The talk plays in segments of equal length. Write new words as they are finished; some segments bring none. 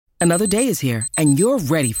Another day is here, and you're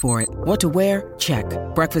ready for it. What to wear? Check.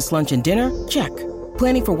 Breakfast, lunch, and dinner? Check.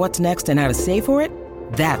 Planning for what's next and how to save for it?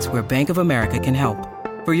 That's where Bank of America can help.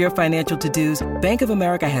 For your financial to-dos, Bank of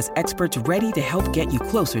America has experts ready to help get you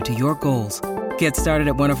closer to your goals. Get started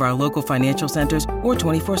at one of our local financial centers or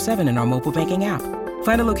 24/7 in our mobile banking app.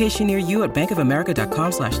 Find a location near you at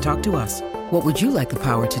bankofamerica.com/talktous. What would you like the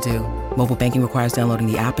power to do? Mobile banking requires downloading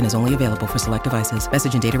the app and is only available for select devices.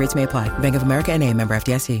 Message and data rates may apply. Bank of America N.A., member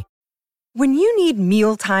FDIC. When you need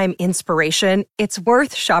mealtime inspiration, it's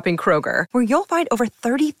worth shopping Kroger, where you'll find over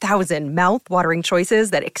 30,000 mouth-watering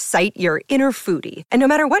choices that excite your inner foodie. And no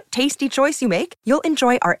matter what tasty choice you make, you'll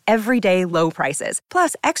enjoy our everyday low prices,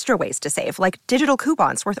 plus extra ways to save, like digital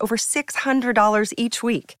coupons worth over $600 each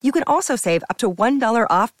week. You can also save up to $1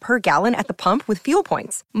 off per gallon at the pump with fuel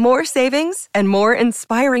points. More savings and more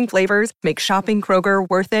inspiring flavors make shopping Kroger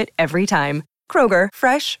worth it every time. Kroger,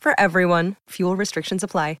 fresh for everyone. Fuel restrictions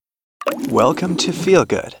apply. Welcome to Feel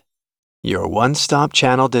Good, your one-stop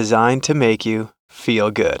channel designed to make you feel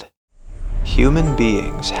good. Human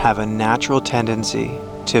beings have a natural tendency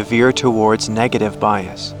to veer towards negative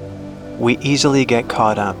bias. We easily get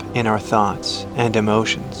caught up in our thoughts and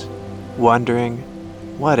emotions, wondering,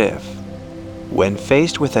 what if? When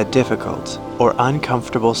faced with a difficult or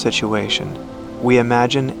uncomfortable situation, we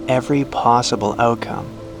imagine every possible outcome,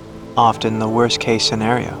 often the worst-case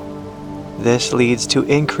scenario. This leads to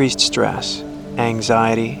increased stress,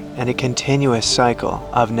 anxiety, and a continuous cycle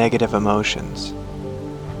of negative emotions.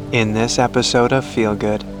 In this episode of Feel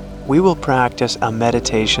Good, we will practice a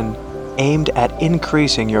meditation aimed at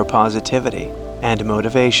increasing your positivity and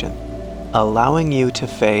motivation, allowing you to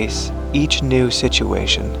face each new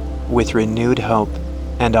situation with renewed hope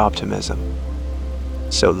and optimism.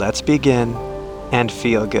 So let's begin and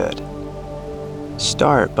feel good.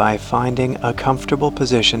 Start by finding a comfortable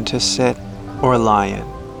position to sit or lie in.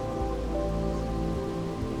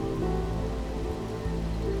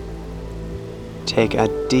 Take a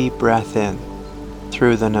deep breath in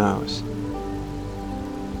through the nose.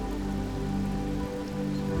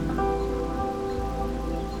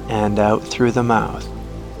 And out through the mouth.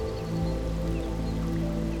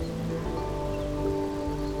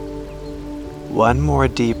 One more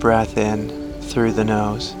deep breath in through the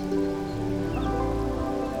nose.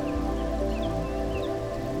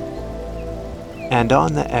 And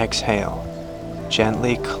on the exhale,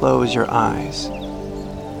 gently close your eyes.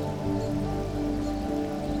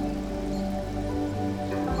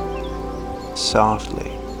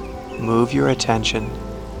 Softly move your attention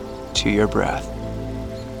to your breath.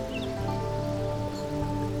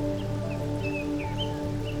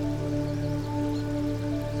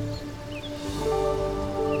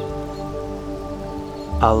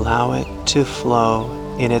 Allow it to flow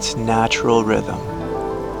in its natural rhythm.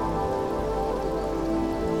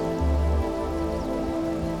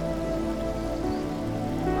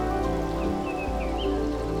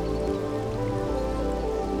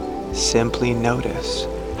 Simply notice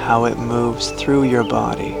how it moves through your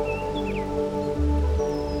body.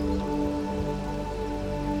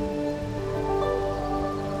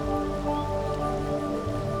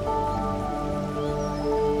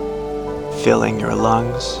 Filling your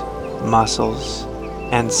lungs, muscles,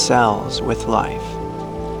 and cells with life.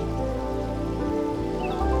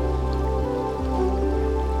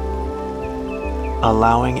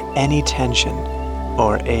 Allowing any tension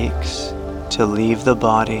or aches to leave the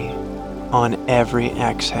body on every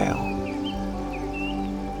exhale.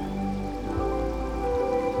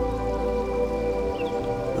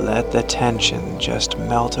 Let the tension just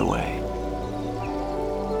melt away.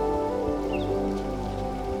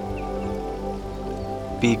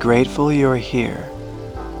 Be grateful you're here.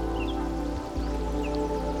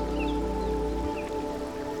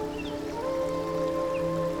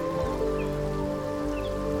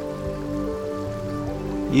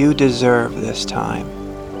 You deserve this time.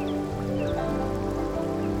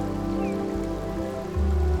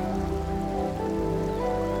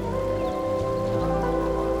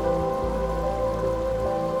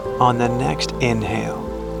 On the next inhale,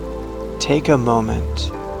 take a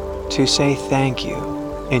moment to say thank you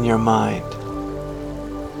in your mind.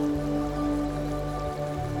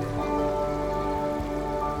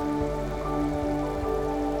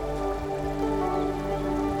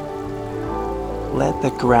 Let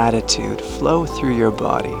the gratitude flow through your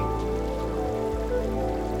body.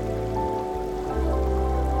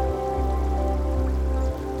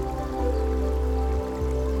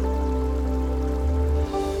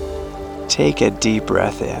 Take a deep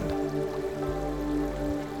breath in.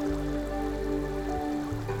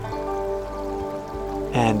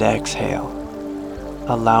 And exhale,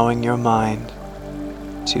 allowing your mind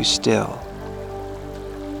to still.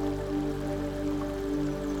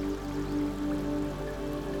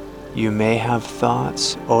 You may have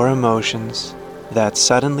thoughts or emotions that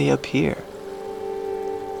suddenly appear.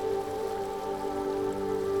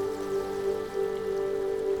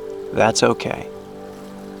 That's okay.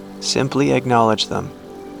 Simply acknowledge them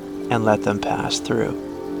and let them pass through.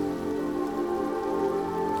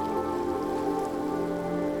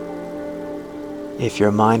 If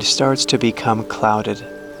your mind starts to become clouded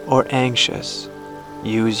or anxious,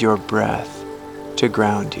 use your breath to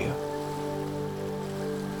ground you.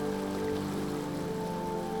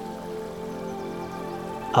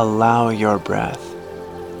 Allow your breath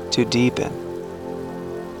to deepen.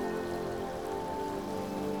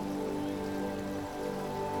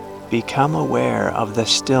 Become aware of the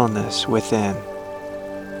stillness within.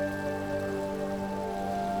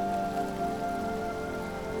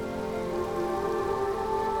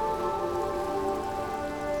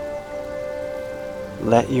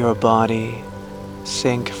 Let your body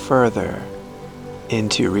sink further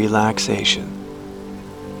into relaxation.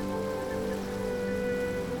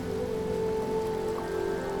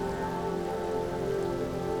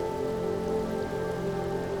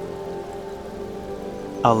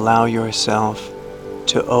 Allow yourself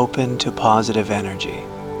to open to positive energy.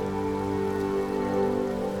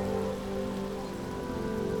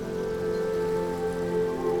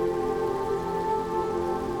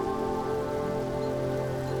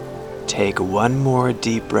 Take one more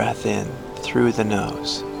deep breath in through the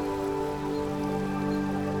nose.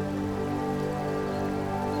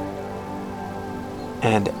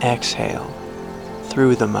 And exhale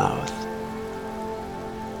through the mouth.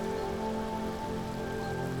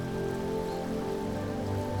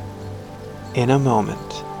 In a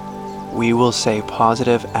moment, we will say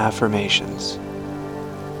positive affirmations.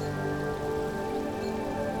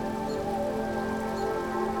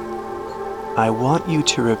 I want you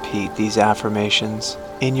to repeat these affirmations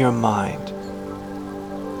in your mind.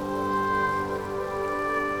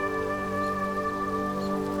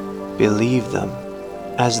 Believe them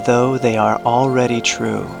as though they are already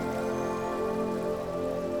true.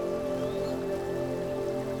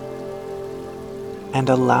 And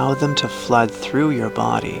allow them to flood through your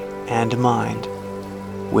body and mind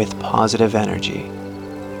with positive energy.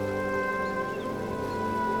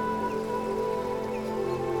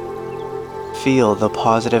 Feel the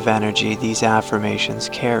positive energy these affirmations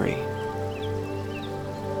carry.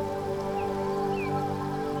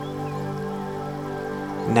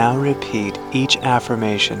 Now repeat each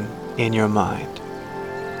affirmation in your mind.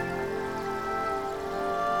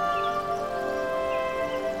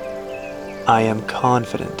 I am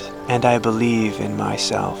confident and I believe in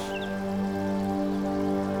myself.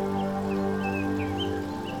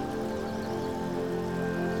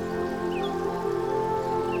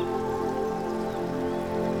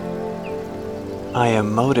 I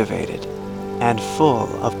am motivated and full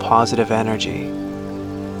of positive energy.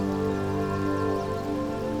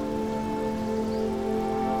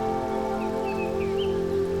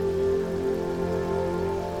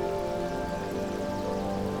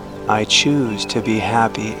 I choose to be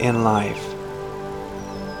happy in life.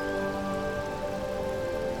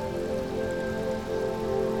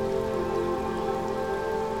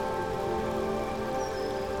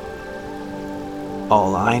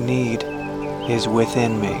 All I need is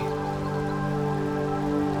within me.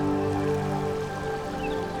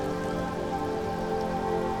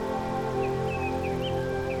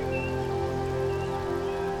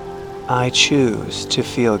 I choose to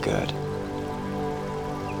feel good.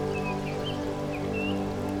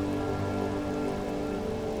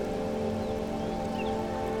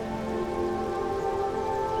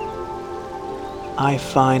 I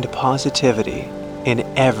find positivity in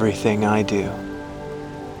everything I do.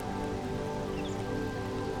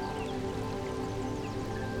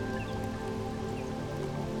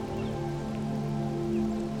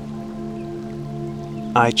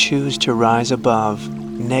 I choose to rise above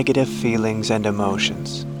negative feelings and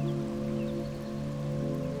emotions.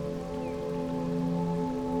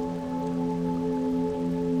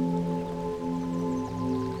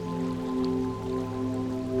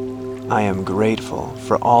 I am grateful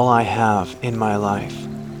for all I have in my life.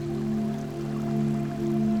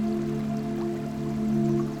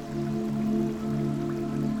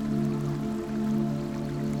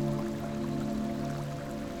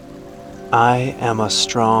 I am a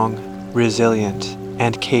strong, resilient,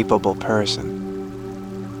 and capable person.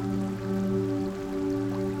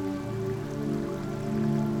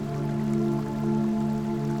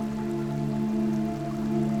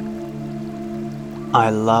 I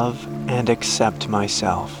love and accept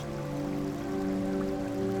myself.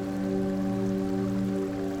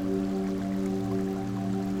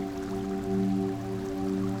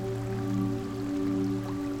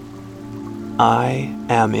 I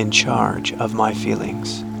am in charge of my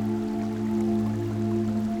feelings.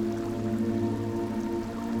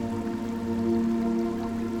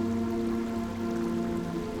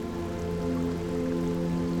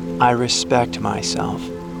 I respect myself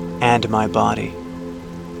and my body.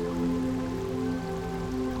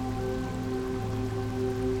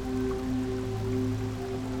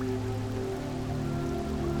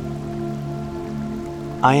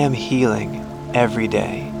 I am healing every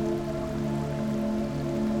day.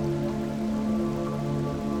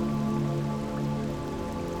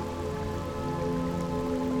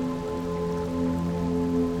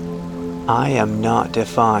 I am not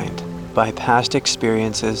defined by past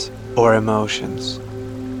experiences or emotions.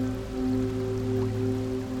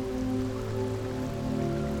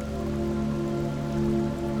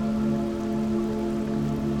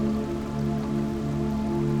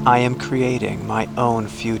 I am creating my own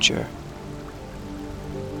future.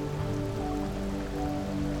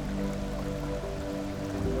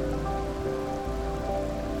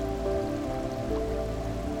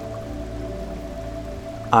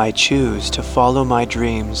 I choose to follow my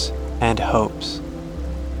dreams and hopes.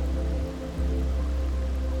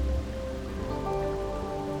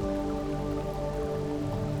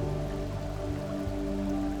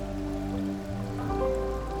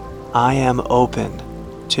 I am open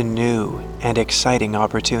to new and exciting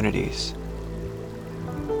opportunities.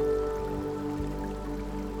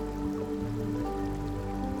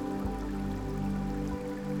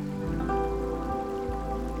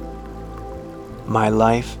 My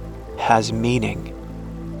life has meaning.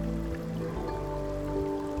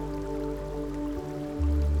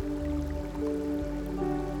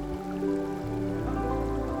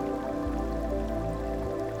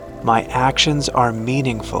 My actions are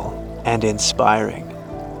meaningful and inspiring.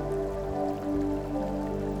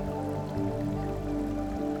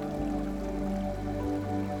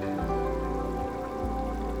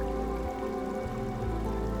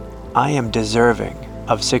 I am deserving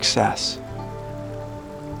of success.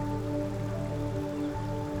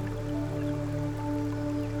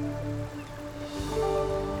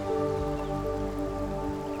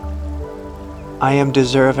 I am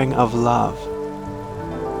deserving of love.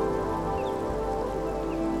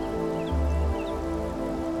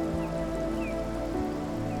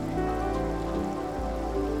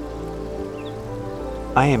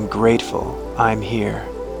 I am grateful I'm here.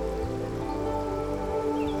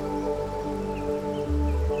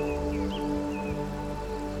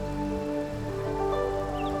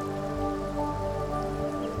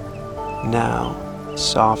 Now,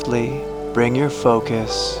 softly bring your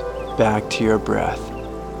focus back to your breath.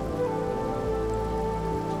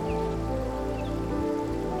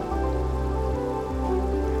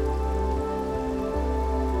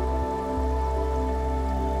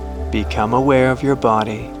 Become aware of your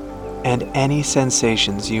body and any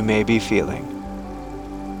sensations you may be feeling.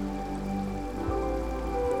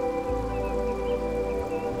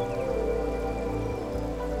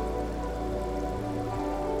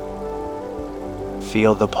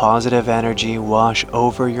 Feel the positive energy wash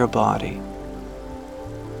over your body.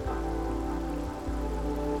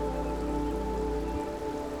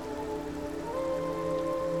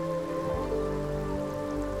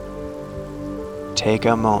 Take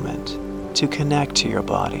a moment to connect to your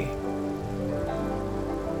body.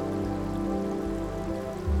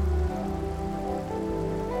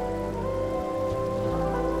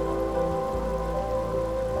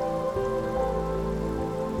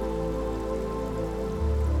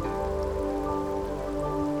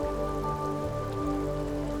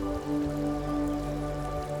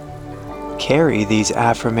 Carry these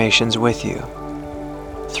affirmations with you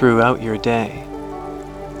throughout your day.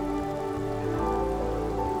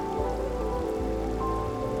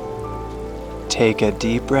 Take a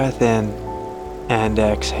deep breath in and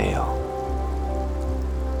exhale.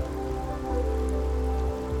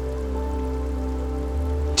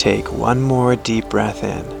 Take one more deep breath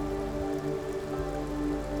in.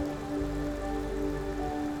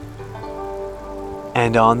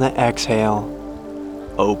 And on the exhale,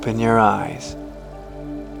 open your eyes.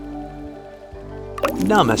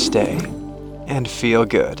 Namaste, and feel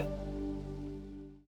good.